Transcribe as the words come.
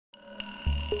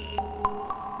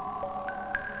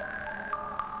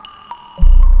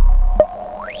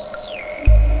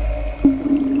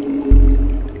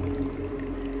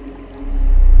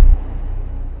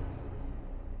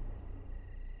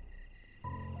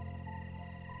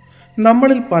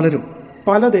നമ്മളിൽ പലരും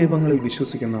പല ദൈവങ്ങളിൽ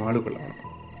വിശ്വസിക്കുന്ന ആളുകളാണ്.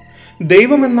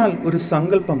 ദൈവമെന്നാൽ ഒരു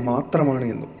സങ്കല്പം മാത്രമാണ്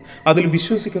എന്നും അതിൽ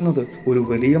വിശ്വസിക്കുന്നത് ഒരു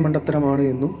വലിയ മണ്ടത്തരമാണ്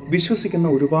എന്നും വിശ്വസിക്കുന്ന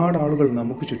ഒരുപാട് ആളുകൾ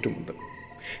നമുക്ക് ചുറ്റുമുണ്ട്.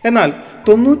 എന്നാൽ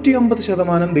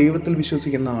 99% ദൈവത്തിൽ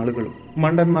വിശ്വസിക്കുന്ന ആളുകളും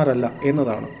മണ്ടന്മാരല്ല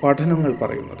എന്നതാണ് പഠനങ്ങൾ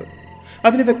പറയുന്നത്.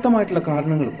 അതിന് വ്യക്തമായിട്ടുള്ള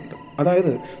കാരണങ്ങളുമുണ്ട്.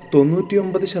 അതായത്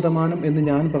 99% എന്ന്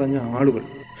ഞാൻ പറഞ്ഞ ആളുകൾ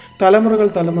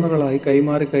തലമുറകളായി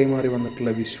കൈമാറി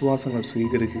വന്നിട്ടുള്ള വിശ്വാസങ്ങൾ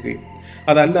സ്വീകരിക്കുകയും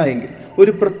അതല്ല എങ്കിൽ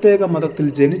ഒരു പ്രത്യേക മതത്തിൽ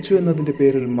ജനിച്ചു എന്നതിൻ്റെ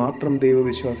പേരിൽ മാത്രം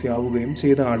ദൈവവിശ്വാസിയാവുകയും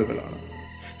ചെയ്ത ആളുകളാണ്.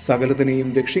 സകലത്തിനെയും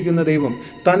രക്ഷിക്കുന്ന ദൈവം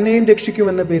തന്നെയും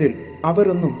രക്ഷിക്കുമെന്ന പേരിൽ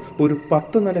അവരൊന്നും ഒരു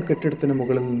 10 നില കെട്ടിടത്തിന്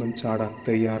മുകളിൽ നിന്നും ചാടാൻ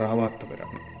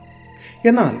തയ്യാറാവാത്തവരാണ്.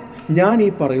 എന്നാൽ ഞാൻ ഈ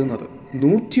പറയുന്നത്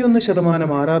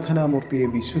 101% ആരാധനാമൂർത്തിയെ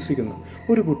വിശ്വസിക്കുന്ന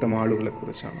ഒരു കൂട്ടം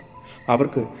ആളുകളെക്കുറിച്ചാണ്.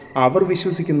 അവർക്ക് അവർ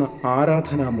വിശ്വസിക്കുന്ന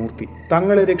ആരാധനാമൂർത്തി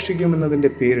തങ്ങളെ രക്ഷിക്കുമെന്നതിൻ്റെ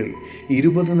പേരിൽ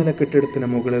 20 നില കെട്ടിടത്തിന്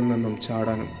മുകളിൽ നിന്നും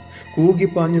ചാടാനും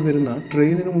കൂകിപ്പാഞ്ഞു വരുന്ന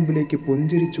ട്രെയിനിന് മുമ്പിലേക്ക്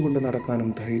പുഞ്ചിരിച്ചുകൊണ്ട് നടക്കാനും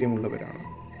ധൈര്യമുള്ളവരാണ്.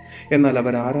 എന്നാൽ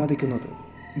അവർ ആരാധിക്കുന്നത്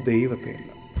ദൈവത്തെയല്ല,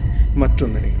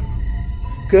 മറ്റൊന്നിനെയാണ്.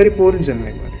 കയറിപ്പോരും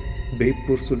ചങ്ങായിമാരെ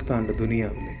ബേപ്പൂർ സുൽത്താൻ്റെ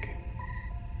ദുനിയാവിലേക്ക്.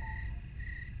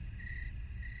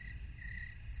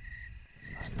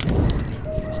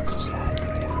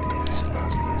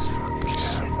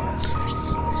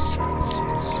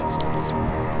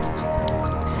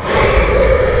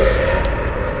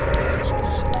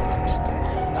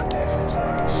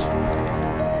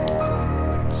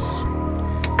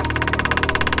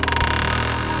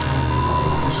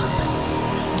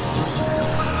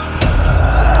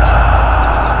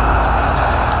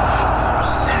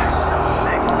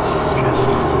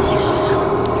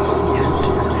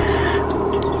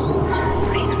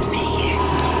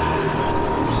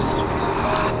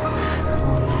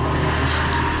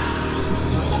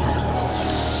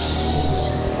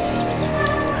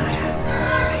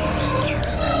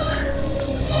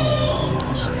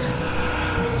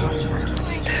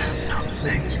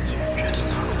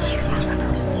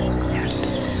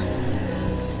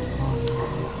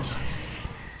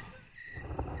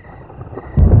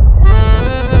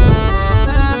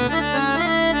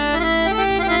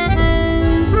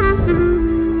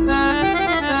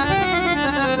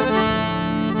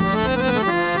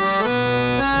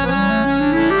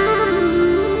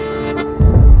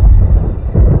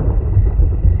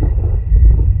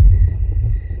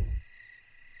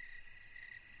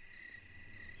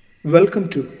 Welcome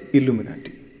to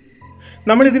Illuminati.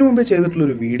 നമ്മൾ ഇതിനു മുമ്പേ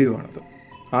ചെയ്തിട്ടുള്ളൊരു വീഡിയോ ആണത്.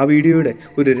 ആ വീഡിയോയുടെ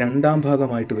ഒരു 2ാം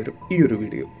ഭാഗമായിട്ട് വരും ഈ ഒരു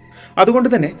വീഡിയോ. അതുകൊണ്ട്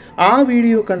തന്നെ ആ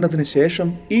വീഡിയോ കണ്ടതിന് ശേഷം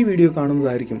ഈ വീഡിയോ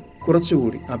കാണുന്നതായിരിക്കും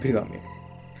കുറച്ചുകൂടി അഭികാമ്യം.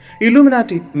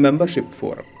 Illuminati membership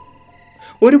forum.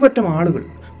 ഒരു പറ്റം ആളുകൾ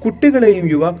കുട്ടികളെയും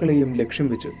യുവാക്കളെയും ലക്ഷ്യം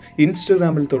വെച്ച്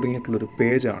ഇൻസ്റ്റഗ്രാമിൽ തുടങ്ങിയിട്ടുള്ളൊരു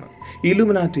പേജാണ്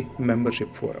ഇല്ലുമിനാറ്റി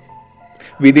മെമ്പർഷിപ്പ് ഫോറം.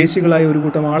 വിദേശികളായ ഒരു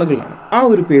കൂട്ടം ആളുകളാണ് ആ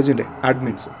ഒരു പേജിൻ്റെ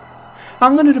അഡ്മിൻസും.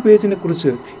 അങ്ങനൊരു പേജിനെ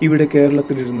കുറിച്ച് ഇവിടെ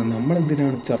കേരളത്തിലിരുന്ന് നമ്മൾ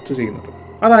എന്തിനാണ് ചർച്ച ചെയ്യുന്നത്?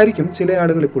 അതായിരിക്കും ചില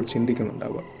ആളുകൾ ഇപ്പോൾ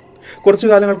ചിന്തിക്കുന്നുണ്ടാവുക. കുറച്ചു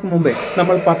കാലങ്ങൾക്ക് മുമ്പേ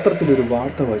നമ്മൾ പത്രത്തിലൊരു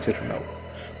വാർത്ത വായിച്ചിട്ടുണ്ടാവും.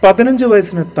 15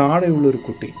 വയസ്സിന് താഴെയുള്ള ഒരു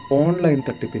കുട്ടി ഓൺലൈൻ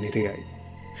തട്ടിപ്പിനിരയായി.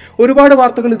 ഒരുപാട്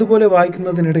വാർത്തകൾ ഇതുപോലെ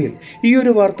വായിക്കുന്നതിനിടയിൽ ഈ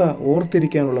ഒരു വാർത്ത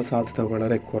ഓർത്തിരിക്കാനുള്ള സാധ്യത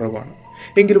വളരെ കുറവാണ്.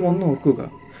 എങ്കിലും ഒന്ന് ഓർക്കുക,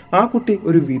 ആ കുട്ടി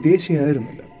ഒരു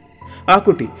വിദേശിയായിരുന്നില്ല. ആ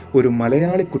കുട്ടി ഒരു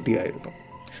മലയാളി കുട്ടിയായിരുന്നു.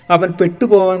 അവൻ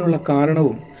പെട്ടുപോകാനുള്ള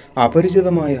കാരണവും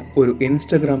അപരിചിതമായ ഒരു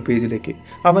ഇൻസ്റ്റഗ്രാം പേജിലേക്ക്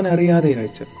അവൻ അറിയാതെ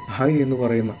അയച്ച ഹായ് എന്ന്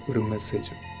പറയുന്ന ഒരു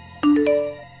മെസ്സേജ്.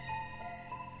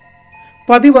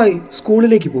 പതിവായി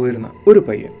സ്കൂളിലേക്ക് പോയിരുന്ന ഒരു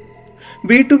പയ്യൻ.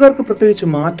 വീട്ടുകാർക്ക് പ്രത്യേകിച്ച്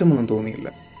മാറ്റമൊന്നും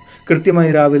തോന്നിയില്ല.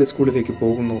 കൃത്യമായി രാവിലെ സ്കൂളിലേക്ക്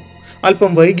പോകുന്നു.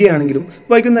 അല്പം വൈകിയാണെങ്കിലും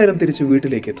വൈകുന്നേരം തിരിച്ച്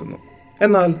വീട്ടിലേക്ക് എത്തുന്നു.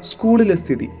 എന്നാൽ സ്കൂളിലെ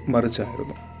സ്ഥിതി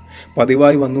മറിച്ചായിരുന്നു.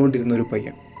 പതിവായി വന്നുകൊണ്ടിരുന്ന ഒരു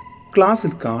പയ്യൻ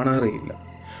ക്ലാസ്സിൽ കാണാറേയില്ല.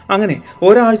 അങ്ങനെ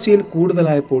ഒരാഴ്ചയിൽ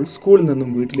കൂടുതലായപ്പോൾ സ്കൂളിൽ നിന്നും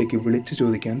വീട്ടിലേക്ക് വിളിച്ചു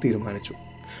ചോദിക്കാൻ തീരുമാനിച്ചു.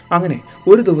 അങ്ങനെ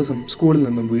ഒരു ദിവസം സ്കൂളിൽ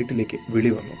നിന്നും വീട്ടിലേക്ക്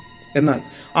വിളി വന്നു. എന്നാൽ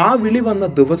ആ വിളി വന്ന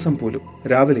ദിവസം പോലും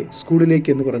രാവിലെ സ്കൂളിലേക്ക്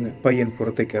എന്ന് പറഞ്ഞ് പയ്യൻ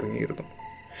പുറത്തേക്ക് ഇറങ്ങിയിരുന്നു.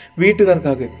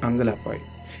 വീട്ടുകാർക്കാകെ അങ്കലാപ്പായി.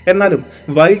 എന്നാലും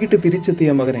വൈകിട്ട്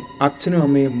തിരിച്ചെത്തിയ മകനെ അച്ഛനും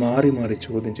അമ്മയും മാറി മാറി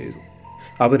ചോദ്യം ചെയ്തു.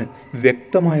 അവന്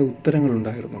വ്യക്തമായ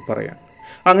ഉത്തരങ്ങളുണ്ടായിരുന്നു പറയാൻ.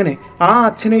 അങ്ങനെ ആ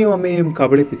അച്ഛനെയും അമ്മയെയും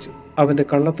കബളിപ്പിച്ച് അവൻ്റെ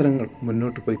കള്ളത്തരങ്ങൾ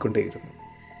മുന്നോട്ട് പോയിക്കൊണ്ടേയിരുന്നു.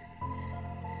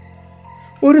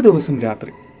 ഒരു ദിവസം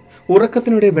രാത്രി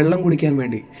ഉറക്കത്തിനിടെ വെള്ളം കുടിക്കാൻ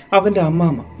വേണ്ടി അവൻ്റെ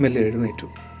അമ്മാമ്മ മെല്ലെ എഴുന്നേറ്റു.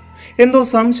 എന്തോ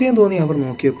സംശയം തോന്നി അവർ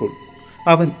നോക്കിയപ്പോൾ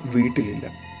അവൻ വീട്ടിലില്ല.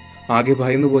 ആകെ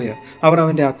ഭയന്നുപോയ അവർ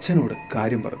അവൻ്റെ അച്ഛനോട്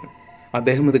കാര്യം പറഞ്ഞു.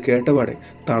 അദ്ദേഹം ഇത് കേട്ടപാടെ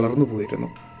തളർന്നു പോയിരുന്നു.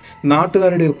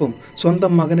 നാട്ടുകാരുടെ ഒപ്പം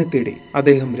സ്വന്തം മകനെ തേടി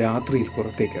അദ്ദേഹം രാത്രിയിൽ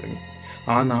പുറത്തേക്കിറങ്ങി.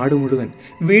 ആ നാട് മുഴുവൻ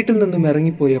വീട്ടിൽ നിന്നും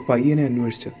ഇറങ്ങിപ്പോയ പയ്യനെ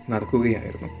അന്വേഷിച്ച്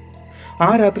നടക്കുകയായിരുന്നു.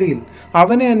 ആ രാത്രിയിൽ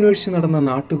അവനെ അന്വേഷിച്ച് നടന്ന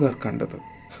നാട്ടുകാർ കണ്ടത്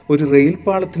ഒരു റെയിൽ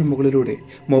പാളത്തിന് മുകളിലൂടെ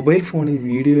മൊബൈൽ ഫോണിൽ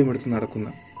വീഡിയോയും എടുത്ത് നടക്കുന്ന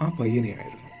ആ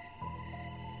പയ്യനെയായിരുന്നു.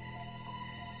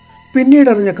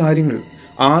 പിന്നീടറിഞ്ഞ കാര്യങ്ങൾ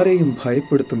ആരെയും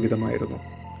ഭയപ്പെടുത്തും വിധമായിരുന്നു.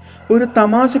 ഒരു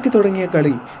തമാശയ്ക്ക് തുടങ്ങിയ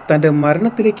കളി തൻ്റെ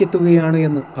മരണത്തിലേക്ക് എത്തുകയാണ്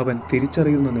എന്ന് അവൻ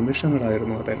തിരിച്ചറിയുന്ന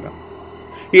നിമിഷങ്ങളായിരുന്നു അതെല്ലാം.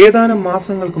 ഏതാനും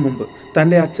മാസങ്ങൾക്ക് മുമ്പ്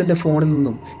തൻ്റെ അച്ഛൻ്റെ ഫോണിൽ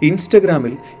നിന്നും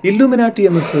ഇൻസ്റ്റഗ്രാമിൽ ഇല്ലുമിനാറ്റി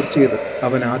എന്ന് സെർച്ച് ചെയ്ത്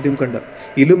അവൻ ആദ്യം കണ്ട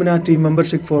ഇല്ലുമിനാറ്റി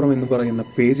മെമ്പർഷിപ്പ് ഫോറം എന്ന് പറയുന്ന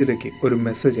പേജിലേക്ക് ഒരു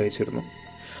മെസ്സേജ് അയച്ചിരുന്നു.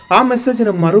 ആ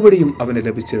മെസ്സേജിന് മറുപടിയും അവന്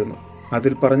ലഭിച്ചിരുന്നു.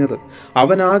 അതിൽ പറഞ്ഞത്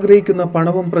അവൻ ആഗ്രഹിക്കുന്ന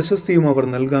പണവും പ്രശസ്തിയും അവർ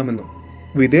നൽകാമെന്നും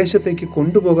വിദേശത്തേക്ക്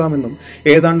കൊണ്ടുപോകാമെന്നും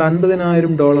ഏതാണ്ട്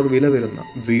 $50,000 വില വരുന്ന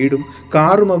വീടും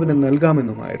കാറും അവന്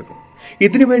നൽകാമെന്നുമായിരുന്നു.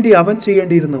 ഇതിനുവേണ്ടി അവൻ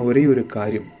ചെയ്യേണ്ടിയിരുന്ന ഒരേ ഒരു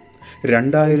കാര്യം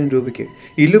 2000 രൂപയ്ക്ക്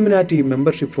ഇല്ലുമിനാറ്റി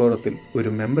മെമ്പർഷിപ്പ് ഫോറത്തിൽ ഒരു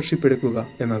മെമ്പർഷിപ്പ് എടുക്കുക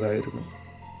എന്നതായിരുന്നു.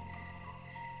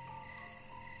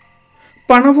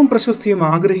 പണവും പ്രശസ്തിയും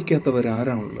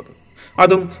ആഗ്രഹിക്കാത്തവരാരാണുള്ളത്?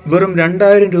 അതും വെറും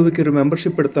 2000 രൂപയ്ക്ക് ഒരു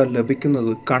മെമ്പർഷിപ്പ് എടുത്താൽ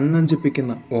ലഭിക്കുന്നത്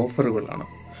കണ്ണഞ്ചിപ്പിക്കുന്ന ഓഫറുകളാണ്.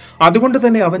 അതുകൊണ്ട്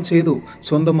തന്നെ അവൻ ചെയ്തു,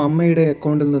 സ്വന്തം അമ്മയുടെ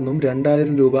അക്കൗണ്ടിൽ നിന്നും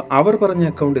 2000 രൂപ അവർ പറഞ്ഞ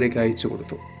അക്കൗണ്ടിലേക്ക് അയച്ചു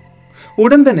കൊടുത്തു.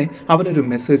 ഉടൻ തന്നെ അവനൊരു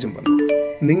മെസ്സേജും വന്നു.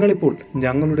 നിങ്ങളിപ്പോൾ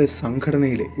ഞങ്ങളുടെ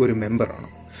സംഘടനയിലെ ഒരു മെമ്പറാണ്,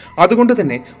 അതുകൊണ്ട്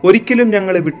തന്നെ ഒരിക്കലും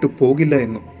ഞങ്ങളെ വിട്ടു പോകില്ല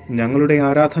എന്നും ഞങ്ങളുടെ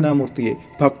ആരാധനാമൂർത്തിയെ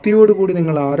ഭക്തിയോടുകൂടി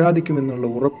നിങ്ങൾ ആരാധിക്കുമെന്നുള്ള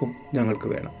ഉറപ്പും ഞങ്ങൾക്ക്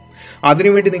വേണം.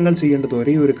 അതിനുവേണ്ടി നിങ്ങൾ ചെയ്യേണ്ടത്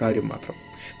ഒരേ ഒരു കാര്യം മാത്രം.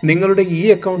 നിങ്ങളുടെ ഈ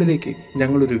അക്കൗണ്ടിലേക്ക്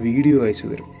ഞങ്ങളൊരു വീഡിയോ അയച്ചു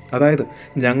തരും. അതായത്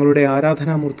ഞങ്ങളുടെ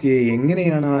ആരാധനാമൂർത്തിയെ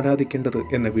എങ്ങനെയാണ് ആരാധിക്കേണ്ടത്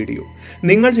എന്ന വീഡിയോ.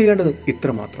 നിങ്ങൾ ചെയ്യേണ്ടത്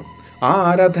ഇത്രമാത്രം. ആ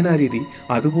ആരാധനാ രീതി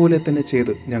അതുപോലെ തന്നെ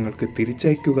ചെയ്ത് ഞങ്ങൾക്ക്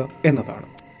തിരിച്ചയക്കുക എന്നതാണ്.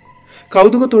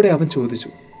 കൗതുകത്തോടെ അവൻ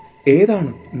ചോദിച്ചു,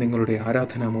 ഏതാണ് നിങ്ങളുടെ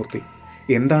ആരാധനാമൂർത്തി?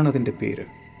 എന്താണ് അതിൻ്റെ പേര്?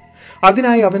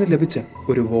 അതിനായി അവന് ലഭിച്ച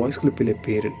ഒരു വോയിസ് ക്ലിപ്പിലെ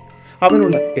പേരിൽ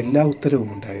അവനുള്ള എല്ലാ ഉത്തരവും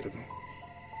ഉണ്ടായിരുന്നു.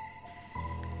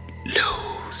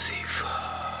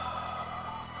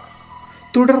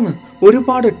 തുടർന്ന്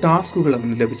ഒരുപാട് ടാസ്കുകൾ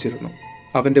അവന് ലഭിച്ചിരുന്നു.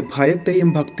 അവൻ്റെ ഭയത്തെയും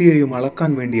ഭക്തിയെയും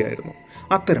അളക്കാൻ വേണ്ടിയായിരുന്നു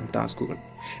അത്തരം ടാസ്കുകൾ.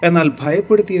 എന്നാൽ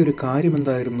ഭയപ്പെടുത്തിയ ഒരു കാര്യം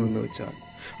എന്തായിരുന്നു എന്ന് വെച്ചാൽ,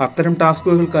 അത്തരം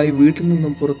ടാസ്കുകൾക്കായി വീട്ടിൽ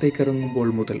നിന്നും പുറത്തേക്ക് ഇറങ്ങുമ്പോൾ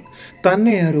മുതൽ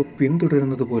തന്നെ ആരോ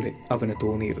പിന്തുടരുന്നത് പോലെ അവന്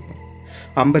തോന്നിയിരുന്നു.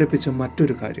 അമ്പരപ്പിച്ച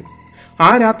മറ്റൊരു കാര്യം, ആ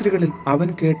രാത്രികളിൽ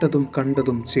അവൻ കേട്ടതും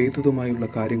കണ്ടതും ചെയ്തതുമായുള്ള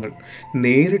കാര്യങ്ങൾ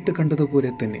നേരിട്ട്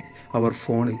കണ്ടതുപോലെ തന്നെ അവർ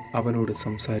ഫോണിൽ അവനോട്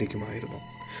സംസാരിക്കുമായിരുന്നു.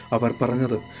 അവർ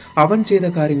പറഞ്ഞത് അവൻ ചെയ്ത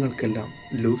കാര്യങ്ങൾക്കെല്ലാം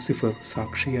ലൂസിഫർ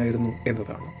സാക്ഷിയായിരുന്നു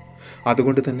എന്നതാണ്.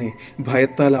 അതുകൊണ്ട് തന്നെ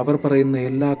ഭയത്താൽ അവർ പറയുന്ന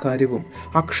എല്ലാ കാര്യവും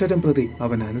അക്ഷരം പ്രതി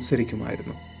അവൻ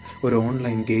അനുസരിക്കുമായിരുന്നു. ഒരു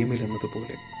ഓൺലൈൻ ഗെയിമിൽ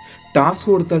എന്നതുപോലെ, ടാസ്ക്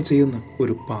കൊടുത്താൽ ചെയ്യുന്ന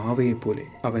ഒരു പാവയെപ്പോലെ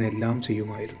അവനെല്ലാം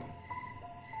ചെയ്യുമായിരുന്നു.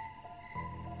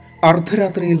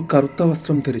 അർദ്ധരാത്രിയിൽ കറുത്ത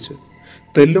വസ്ത്രം ധരിച്ച്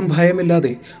തെല്ലും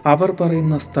ഭയമില്ലാതെ അവർ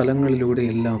പറയുന്ന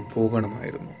സ്ഥലങ്ങളിലൂടെയെല്ലാം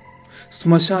പോകണമായിരുന്നു.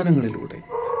 ശ്മശാനങ്ങളിലൂടെ,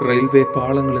 റെയിൽവേ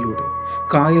പാളങ്ങളിലൂടെ,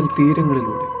 കായൽ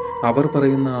തീരങ്ങളിലൂടെ അവർ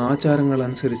പറയുന്ന ആചാരങ്ങൾ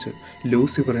അനുസരിച്ച്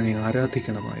ലൂസിഫറിനെ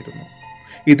ആരാധിക്കണമായിരുന്നു.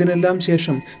 ഇതിനെല്ലാം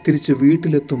ശേഷം തിരിച്ച്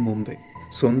വീട്ടിലെത്തും മുമ്പേ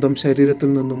സ്വന്തം ശരീരത്തിൽ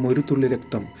നിന്നും ഒരു തുള്ളി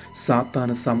രക്തം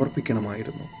സാത്താന്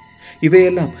സമർപ്പിക്കണമായിരുന്നു.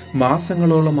 ഇവയെല്ലാം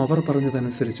മാസങ്ങളോളം അവർ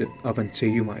പറഞ്ഞതനുസരിച്ച് അവൻ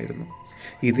ചെയ്യുമായിരുന്നു.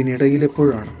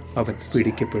 ഇതിനിടയിലെപ്പോഴാണ് അവൻ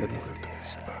പിടിക്കപ്പെടുന്നത്.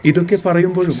 ഇതൊക്കെ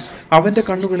പറയുമ്പോഴും അവൻ്റെ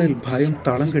കണ്ണുകളിൽ ഭയം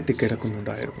തളം കെട്ടി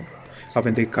കിടക്കുന്നുണ്ടായിരുന്നു.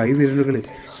 അവൻ്റെ കൈവിരലുകളിൽ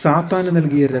സാത്താന്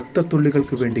നൽകിയ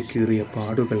രക്തത്തുള്ളികൾക്ക് വേണ്ടി കീറിയ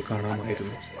പാടുകൾ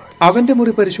കാണാമായിരുന്നു. അവൻ്റെ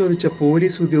മുറി പരിശോധിച്ച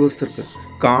പോലീസ് ഉദ്യോഗസ്ഥർക്ക്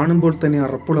കാണുമ്പോൾ തന്നെ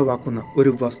അറപ്പുളവാക്കുന്ന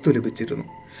ഒരു വസ്തു ലഭിച്ചിരുന്നു.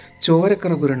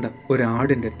 ചോരക്കറ പുരണ്ട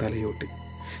ഒരാടിൻ്റെ തലയോട്ടി.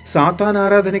 സാത്താൻ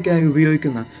ആരാധനയ്ക്കായി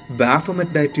ഉപയോഗിക്കുന്ന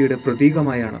ബാഫമറ്റ് ഡൈറ്റിയുടെ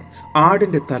പ്രതീകമായാണ്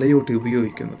ആടിൻ്റെ തലയോട്ടി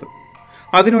ഉപയോഗിക്കുന്നത്.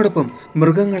 അതിനോടൊപ്പം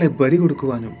മൃഗങ്ങളെ ബലി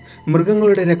കൊടുക്കുവാനും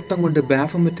മൃഗങ്ങളുടെ രക്തം കൊണ്ട്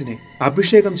ബാഫമറ്റിനെ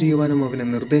അഭിഷേകം ചെയ്യുവാനും അവന്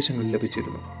നിർദ്ദേശങ്ങൾ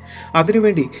ലഭിച്ചിരുന്നു.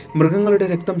 അതിനുവേണ്ടി മൃഗങ്ങളുടെ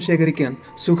രക്തം ശേഖരിക്കാൻ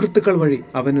സുഹൃത്തുക്കൾ വഴി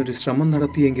അവനൊരു ശ്രമം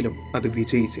നടത്തിയെങ്കിലും അത്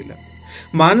വിജയിച്ചില്ല.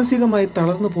 മാനസികമായി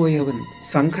തളർന്നു പോയ അവൻ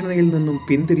സംഘടനയിൽ നിന്നും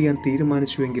പിന്തിരിയാൻ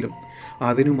തീരുമാനിച്ചുവെങ്കിലും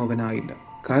അതിനും അവനായില്ല.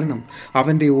 കാരണം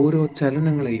അവൻ്റെ ഓരോ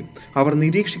ചലനങ്ങളെയും അവർ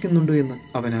നിരീക്ഷിക്കുന്നുണ്ട് എന്ന്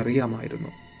അവൻ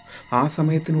അറിയാമായിരുന്നു. ആ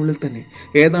സമയത്തിനുള്ളിൽ തന്നെ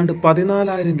ഏതാണ്ട്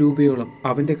 14,000 രൂപയോളം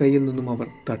അവൻ്റെ കയ്യിൽ നിന്നും അവർ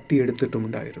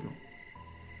തട്ടിയെടുത്തിട്ടുമുണ്ടായിരുന്നു.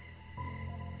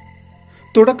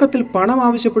 തുടക്കത്തിൽ പണം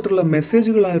ആവശ്യപ്പെട്ടുള്ള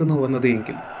മെസ്സേജുകളായിരുന്നു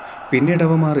വന്നതെങ്കിൽ പിന്നീട്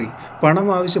അവ മാറി പണം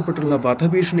ആവശ്യപ്പെട്ടുള്ള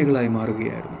വധഭീഷണികളായി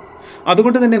മാറുകയായിരുന്നു.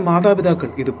 അതുകൊണ്ട് തന്നെ മാതാപിതാക്കൾ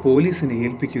ഇത് പോലീസിനെ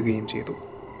ഏൽപ്പിക്കുകയും ചെയ്തു.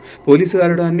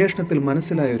 പോലീസുകാരുടെ അന്വേഷണത്തിൽ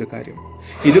മനസ്സിലായ ഒരു കാര്യം,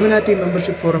 ഇലുമിനാറ്റി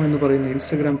മെമ്പർഷിപ്പ് ഫോറം എന്ന് പറയുന്ന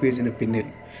ഇൻസ്റ്റഗ്രാം പേജിന് പിന്നിൽ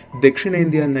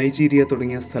ദക്ഷിണേന്ത്യ, നൈജീരിയ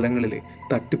തുടങ്ങിയ സ്ഥലങ്ങളിലെ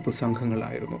തട്ടിപ്പ്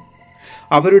സംഘങ്ങളായിരുന്നു.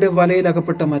 അവരുടെ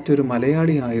വലയിലകപ്പെട്ട മറ്റൊരു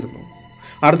മലയാളിയായിരുന്നു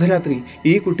അർദ്ധരാത്രി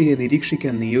ഈ കുട്ടിയെ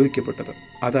നിരീക്ഷിക്കാൻ നിയോഗിക്കപ്പെട്ടത്.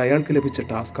 അത് അയാൾക്ക് ലഭിച്ച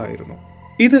ടാസ്ക് ആയിരുന്നു.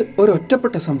 ഇത്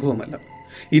ഒരൊറ്റപ്പെട്ട സംഭവമല്ല.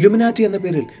 ഇലുമിനാറ്റി എന്ന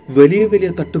പേരിൽ വലിയ വലിയ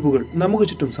തട്ടിപ്പുകൾ നമുക്ക്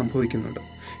ചുറ്റും സംഭവിക്കുന്നുണ്ട്.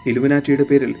 ഇലുമിനാറ്റിയുടെ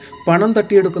പേരിൽ പണം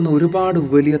തട്ടിയെടുക്കുന്ന ഒരുപാട്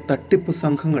വലിയ തട്ടിപ്പ്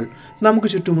സംഘങ്ങൾ നമുക്ക്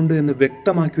ചുറ്റുമുണ്ട് എന്ന്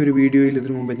വ്യക്തമാക്കിയ ഒരു വീഡിയോയിൽ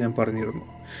ഇതിനു മുമ്പ് ഞാൻ പറഞ്ഞിരുന്നു.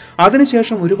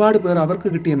 അതിനുശേഷം ഒരുപാട് പേർ അവർക്ക്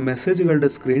കിട്ടിയ മെസ്സേജുകളുടെ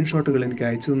സ്ക്രീൻഷോട്ടുകൾ എനിക്ക്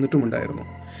അയച്ചു തന്നിട്ടുമുണ്ടായിരുന്നു.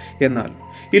 എന്നാൽ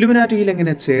ഇലുമിനാറ്റിയിൽ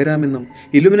എങ്ങനെ ചേരാമെന്നും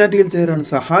ഇലുമിനാറ്റിയിൽ ചേരാൻ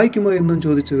സഹായിക്കുമോ എന്നും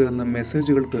ചോദിച്ചു വരുന്ന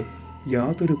മെസ്സേജുകൾക്ക്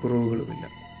യാതൊരു കുറവുകളുമില്ല.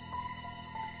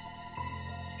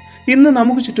 ഇന്ന്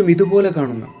നമുക്ക് ചുറ്റും ഇതുപോലെ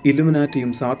കാണുന്ന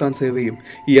ഇല്ലുമിനാറ്റിയും സാത്താൻ സേവയും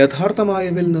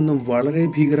യഥാർത്ഥമായവയിൽ നിന്നും വളരെ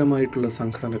ഭീകരമായിട്ടുള്ള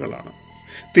സംഘടനകളാണ്.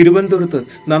 തിരുവനന്തപുരത്ത്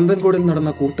നന്ദൻകോടിൽ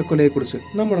നടന്ന കൂട്ടക്കൊലയെക്കുറിച്ച്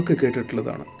നമ്മളൊക്കെ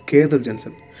കേട്ടിട്ടുള്ളതാണ്. കേതൽ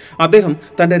ജെൻസൺ അദ്ദേഹം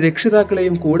തൻ്റെ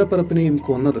രക്ഷിതാക്കളെയും കൂടപ്പിറപ്പിനെയും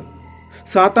കൊന്നത്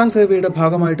സാത്താൻ സേവയുടെ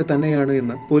ഭാഗമായിട്ട് തന്നെയാണ്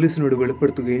എന്ന് പോലീസിനോട്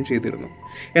വെളിപ്പെടുത്തുകയും ചെയ്തിരുന്നു.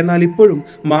 എന്നാൽ ഇപ്പോഴും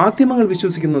മാധ്യമങ്ങൾ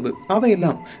വിശ്വസിക്കുന്നത്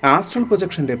അവയെല്ലാം ആസ്ട്രൽ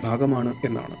പ്രൊജക്ഷൻ്റെ ഭാഗമാണ്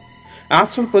എന്നാണ്.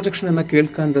 ആസ്ട്രൽ പ്രൊജക്ഷൻ എന്ന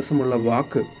കേൾക്കാൻ രസമുള്ള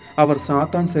വാക്ക് അവർ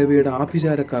സാത്താൻ സേവയുടെ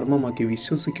ആഭിചാര കർമ്മമാക്കി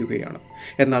വിശ്വസിക്കുകയാണ്.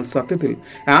 എന്നാൽ സത്യത്തിൽ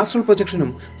ആസ്ട്രൽ പ്രൊജക്ഷനും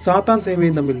സാത്താൻ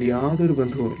സേവയും തമ്മിൽ യാതൊരു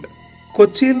ബന്ധവുമില്ല.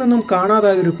 കൊച്ചിയിൽ നിന്നും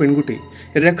കാണാതായൊരു പെൺകുട്ടി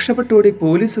രക്ഷപ്പെട്ടോടി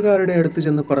പോലീസുകാരുടെ അടുത്ത്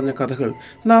ചെന്ന് പറഞ്ഞ കഥകൾ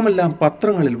നാം എല്ലാം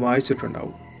പത്രങ്ങളിൽ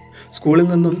വായിച്ചിട്ടുണ്ടാവും. സ്കൂളിൽ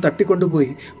നിന്നും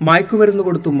തട്ടിക്കൊണ്ടുപോയി മയക്കുമരുന്ന്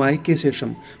കൊടുത്തു മയക്കിയ ശേഷം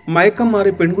മയക്കം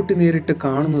മാറി പെൺകുട്ടി നേരിട്ട്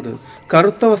കാണുന്നത്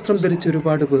കറുത്ത വസ്ത്രം ധരിച്ച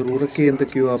ഒരുപാട് പേർ ഉറക്കെ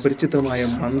എന്തൊക്കെയോ അപരിചിതമായ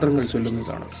മന്ത്രങ്ങൾ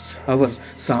ചൊല്ലുന്നതാണ്. അവർ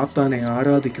സാത്താനെ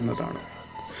ആരാധിക്കുന്നതാണ്.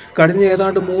 കഴിഞ്ഞ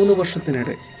ഏതാണ്ട് 3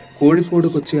 വർഷത്തിനിടെ കോഴിക്കോട്,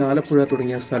 കൊച്ചി, ആലപ്പുഴ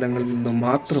തുടങ്ങിയ സ്ഥലങ്ങളിൽ നിന്നും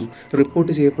മാത്രം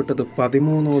റിപ്പോർട്ട് ചെയ്യപ്പെട്ടത്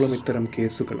 13ഓളം ഇത്തരം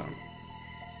കേസുകളാണ്.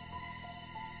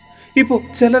 ഇപ്പോൾ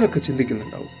ചിലരൊക്കെ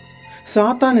ചിന്തിക്കുന്നുണ്ടാവും,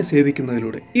 സാത്താനെ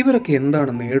സേവിക്കുന്നതിലൂടെ ഇവരൊക്കെ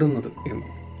എന്താണ് നേടുന്നത് എന്ന്.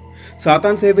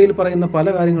 സാത്താൻ സേവയിൽ പറയുന്ന പല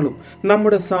കാര്യങ്ങളും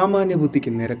നമ്മുടെ സാമാന്യ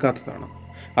ബുദ്ധിക്ക് നിരക്കാത്തതാണ്.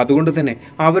 അതുകൊണ്ട് തന്നെ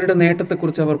അവരുടെ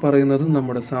നേട്ടത്തെക്കുറിച്ച് അവർ പറയുന്നത്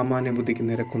നമ്മുടെ സാമാന്യ ബുദ്ധിക്ക്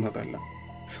നിരക്കുന്നതല്ല.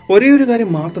 ഒരേ ഒരു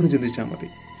കാര്യം മാത്രം ചിന്തിച്ചാൽ മതി.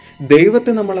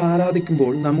 ദൈവത്തെ നമ്മൾ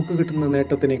ആരാധിക്കുമ്പോൾ നമുക്ക് കിട്ടുന്ന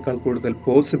നേട്ടത്തിനേക്കാൾ കൂടുതൽ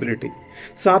പോസിബിലിറ്റി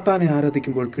സാത്താനെ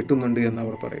ആരാധിക്കുമ്പോൾ കിട്ടുന്നുണ്ട് എന്ന്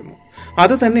അവർ പറയുന്നു.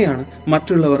 അത് തന്നെയാണ്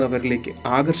മറ്റുള്ളവർ അവരിലേക്ക്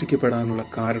ആകർഷിക്കപ്പെടാനുള്ള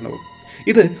കാരണവും.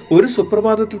 ഇത് ഒരു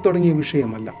സുപ്രഭാതത്തിൽ തുടങ്ങിയ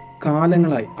വിഷയമല്ല.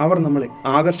 കാലങ്ങളായി അവർ നമ്മളെ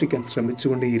ആകർഷിക്കാൻ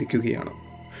ശ്രമിച്ചുകൊണ്ടേയിരിക്കുകയാണ്.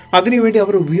 അതിനുവേണ്ടി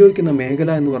അവർ ഉപയോഗിക്കുന്ന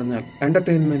മേഖല എന്ന് പറഞ്ഞാൽ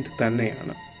എൻ്റർടൈൻമെൻറ്റ്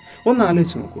തന്നെയാണ്. ഒന്ന്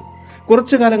ആലോചിച്ച് നോക്കൂ.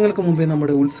 കുറച്ചു കാലങ്ങൾക്ക് മുമ്പേ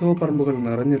നമ്മുടെ ഉത്സവ പറമ്പുകൾ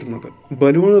നിറഞ്ഞിരുന്നത്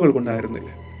ബലൂണുകൾ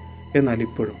കൊണ്ടായിരുന്നില്ല. എന്നാൽ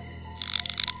ഇപ്പോഴും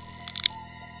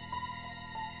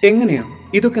എങ്ങനെയാണ്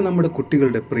ഇതൊക്കെ നമ്മുടെ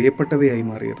കുട്ടികളുടെ പ്രിയപ്പെട്ടവയായി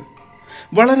മാറിയത്?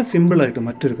 വളരെ സിമ്പിളായിട്ട്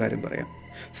മറ്റൊരു കാര്യം പറയാം.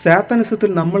 സാത്താനിസത്തിൽ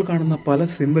നമ്മൾ കാണുന്ന പല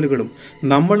സിംബലുകളും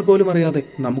നമ്മൾ പോലും അറിയാതെ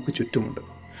നമുക്ക് ചുറ്റുമുണ്ട്.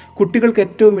 കുട്ടികൾക്ക്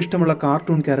ഏറ്റവും ഇഷ്ടമുള്ള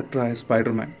കാർട്ടൂൺ ക്യാരക്ടറായ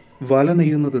സ്പൈഡർമാൻ വല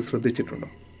നെയ്യുന്നത് ശ്രദ്ധിച്ചിട്ടുണ്ടോ?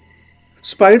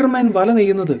 സ്പൈഡർമാൻ വല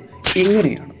നെയ്യുന്നത്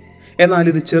ഇങ്ങനെയാണ്. എന്നാൽ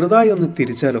ഇത് ചെറുതായി ഒന്ന്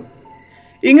തിരിച്ചാലോ?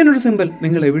 ഇങ്ങനൊരു സിമ്പൽ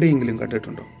നിങ്ങൾ എവിടെയെങ്കിലും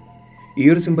കണ്ടിട്ടുണ്ടോ? ഈ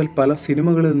ഒരു സിമ്പൽ പല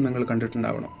സിനിമകളിൽ നിങ്ങൾ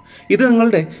കണ്ടിട്ടുണ്ടാവണം. ഇത്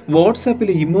നിങ്ങളുടെ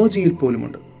വാട്സാപ്പിലെ ഇമോജിയിൽ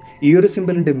പോലുമുണ്ട്. ഈ ഒരു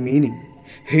സിമ്പലിൻ്റെ മീനിങ്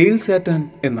ഹെയിൽ സാറ്റാൻ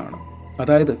എന്നാണ്.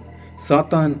 അതായത്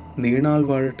സാത്താൻ നീണാൾ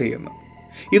വാഴട്ടെ എന്ന്.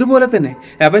 ഇതുപോലെ തന്നെ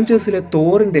അവഞ്ചേഴ്സിലെ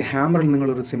തോറിൻ്റെ ഹാമറിൽ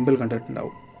നിങ്ങളൊരു സിമ്പൽ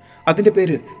കണ്ടിട്ടുണ്ടാവും. അതിൻ്റെ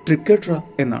പേര് ട്രിക്കട്ര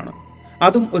എന്നാണ്.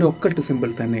 അതും ഒരു ഒക്കൾട്ട്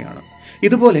സിമ്പൽ തന്നെയാണ്.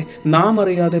 ഇതുപോലെ നാം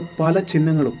അറിയാതെ പല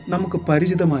ചിഹ്നങ്ങളും നമുക്ക്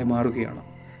പരിചിതമായി മാറുകയാണ്.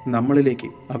 നമ്മളിലേക്ക്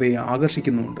അവയെ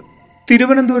ആകർഷിക്കുന്നുമുണ്ട്.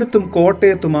 തിരുവനന്തപുരത്തും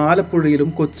കോട്ടയത്തും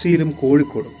ആലപ്പുഴയിലും കൊച്ചിയിലും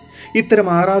കോഴിക്കോടും ഇത്തരം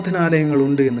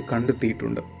ആരാധനാലയങ്ങളുണ്ട് എന്ന്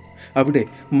കണ്ടെത്തിയിട്ടുണ്ട്. അവിടെ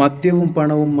മദ്യവും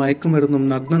പണവും മയക്കുമരുന്നും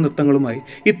നഗ്നനൃത്തങ്ങളുമായി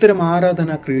ഇത്തരം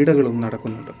ആരാധനാ ക്രീഡകളും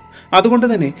നടക്കുന്നുണ്ട്. അതുകൊണ്ട്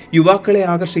തന്നെ യുവാക്കളെ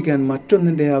ആകർഷിക്കാൻ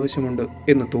മറ്റൊന്നിൻ്റെ ആവശ്യമുണ്ട്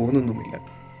എന്ന് തോന്നുന്നുമില്ല.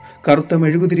 കറുത്ത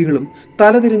മെഴുകുതിരികളും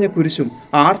തലതിരിഞ്ഞ കുരിശും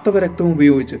ആർത്തവ രക്തവും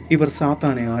ഉപയോഗിച്ച് ഇവർ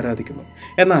സാത്താനെ ആരാധിക്കുന്നു.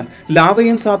 എന്നാൽ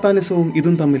ലാവയും സാത്താനിസവും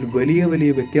ഇതും തമ്മിൽ വലിയ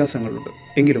വലിയ വ്യത്യാസങ്ങളുണ്ട്.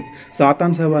 എങ്കിലും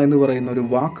സാത്താൻ സേവ എന്ന് പറയുന്ന ഒരു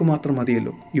വാക്ക് മാത്രം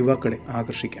മതിയല്ലോ യുവാക്കളെ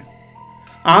ആകർഷിക്കാൻ.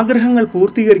 ആഗ്രഹങ്ങൾ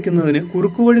പൂർത്തീകരിക്കുന്നതിന്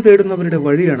കുറുക്കുവഴി തേടുന്നവരുടെ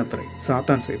വഴിയാണത്രേ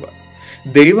സാത്താൻ സേവ.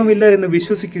 ദൈവമില്ല എന്ന്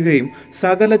വിശ്വസിക്കുകയും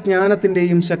സകല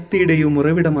ജ്ഞാനത്തിൻ്റെയും ശക്തിയുടെയും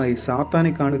ഉറവിടമായി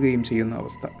സാത്താനെ കാണുകയും ചെയ്യുന്ന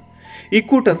അവസ്ഥ.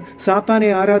 ഇക്കൂട്ടർ സാത്താനെ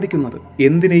ആരാധിക്കുന്നത്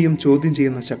എന്തിനേയും ചോദ്യം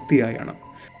ചെയ്യുന്ന ശക്തിയായാണ്.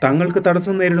 തങ്ങൾക്ക്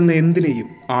തടസ്സം നേരിടുന്ന എന്തിനേയും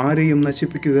ആരെയും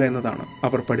നശിപ്പിക്കുക എന്നതാണ്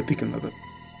അവർ പഠിപ്പിക്കുന്നത്.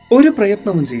 ഒരു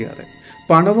പ്രയത്നവും ചെയ്യാതെ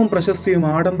പണവും പ്രശസ്തിയും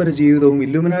ആഡംബര ജീവിതവും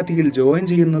ഇല്ലുമിനാറ്റിയിൽ ജോയിൻ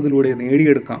ചെയ്യുന്നതിലൂടെ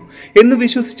നേടിയെടുക്കാം എന്ന്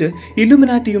വിശ്വസിച്ച്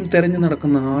ഇല്ലുമിനാറ്റിയും തെരഞ്ഞു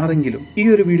നടക്കുന്ന ആരെങ്കിലും ഈ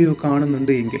ഒരു വീഡിയോ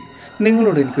കാണുന്നുണ്ട് എങ്കിൽ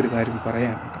നിങ്ങളോട് എനിക്കൊരു കാര്യം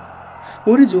പറയാനുണ്ട്.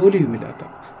 ഒരു ജോലിയുമില്ലാത്ത,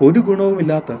 ഒരു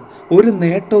ഗുണവുമില്ലാത്ത, ഒരു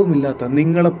നേട്ടവുമില്ലാത്ത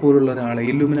നിങ്ങളെപ്പോലുള്ള ഒരാളെ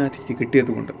ഇല്ലുമിനാറ്റിക്ക്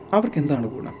കിട്ടിയതുകൊണ്ട് അവർക്ക് എന്താണ്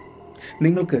ഗുണം?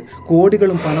 നിങ്ങൾക്ക്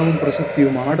കോടികളും പണവും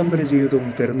പ്രശസ്തിയും ആഡംബര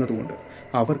ജീവിതവും തരുന്നതുകൊണ്ട്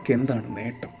അവർക്ക് എന്താണ്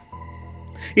നേട്ടം?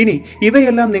 ഇനി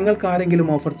ഇവയെല്ലാം നിങ്ങൾക്ക് ആരെങ്കിലും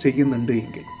ഓഫർ ചെയ്യുന്നുണ്ട്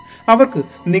എങ്കിൽ അവർക്ക്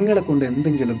നിങ്ങളെ കൊണ്ട്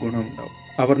എന്തെങ്കിലും ഗുണമുണ്ടാവും.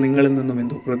 അവർ നിങ്ങളിൽ നിന്നും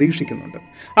എന്തോ പ്രതീക്ഷിക്കുന്നുണ്ട്.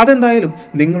 അതെന്തായാലും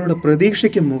നിങ്ങളുടെ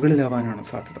പ്രതീക്ഷയ്ക്ക് മുകളിലാവാനാണ്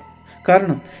സാധ്യത.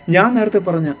 കാരണം ഞാൻ നേരത്തെ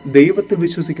പറഞ്ഞ ദൈവത്തിൽ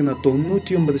വിശ്വസിക്കുന്ന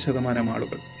 99%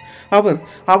 ആളുകൾ അവർ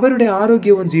അവരുടെ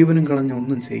ആരോഗ്യവും ജീവനും കളഞ്ഞ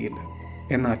ഒന്നും ചെയ്യില്ല.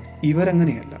 എന്നാൽ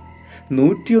ഇവരങ്ങനെയല്ല.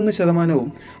 101%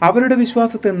 അവരുടെ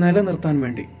വിശ്വാസത്തെ നിലനിർത്താൻ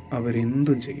വേണ്ടി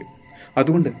അവരെന്തും ചെയ്യും.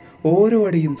 അതുകൊണ്ട് ഓരോ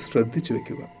അടിയും ശ്രദ്ധിച്ചു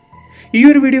വെക്കുക. ഈ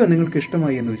ഒരു വീഡിയോ നിങ്ങൾക്ക്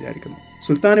ഇഷ്ടമായി എന്ന് വിചാരിക്കുന്നു.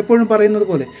 സുൽത്താൻ എപ്പോഴും പറയുന്നത്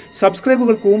പോലെ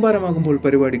സബ്സ്ക്രൈബുകൾ കൂമ്പാരമാകുമ്പോൾ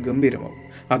പരിപാടി ഗംഭീരമാകും.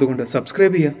 അതുകൊണ്ട്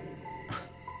സബ്സ്ക്രൈബ് ചെയ്യുക.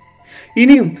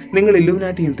 ഇനിയും നിങ്ങൾ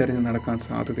ഇല്ലുമിനാറ്റിയും തിരഞ്ഞ് നടക്കാൻ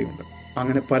സാധ്യതയുണ്ട്.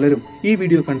 അങ്ങനെ പലരും ഈ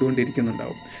വീഡിയോ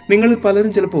കണ്ടുകൊണ്ടിരിക്കുന്നുണ്ടാവും. നിങ്ങളിൽ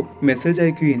പലരും ചിലപ്പോൾ മെസ്സേജ്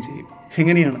അയക്കുകയും ചെയ്യും,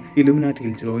 എങ്ങനെയാണ്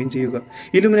ഇല്ലുമിനാറ്റിയിൽ ജോയിൻ ചെയ്യുക,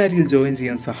 ഇല്ലുമിനാറ്റിയിൽ ജോയിൻ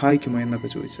ചെയ്യാൻ സഹായിക്കുമോ എന്നൊക്കെ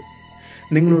ചോദിച്ച്.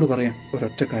 നിങ്ങളോട് പറയാൻ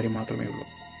ഒരൊറ്റ കാര്യം മാത്രമേ ഉള്ളൂ.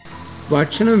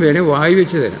 ഭക്ഷണം വേണേൽ വായി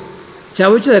വെച്ച് തരാം,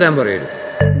 ചവച്ച് തരാൻ പറയരുത്.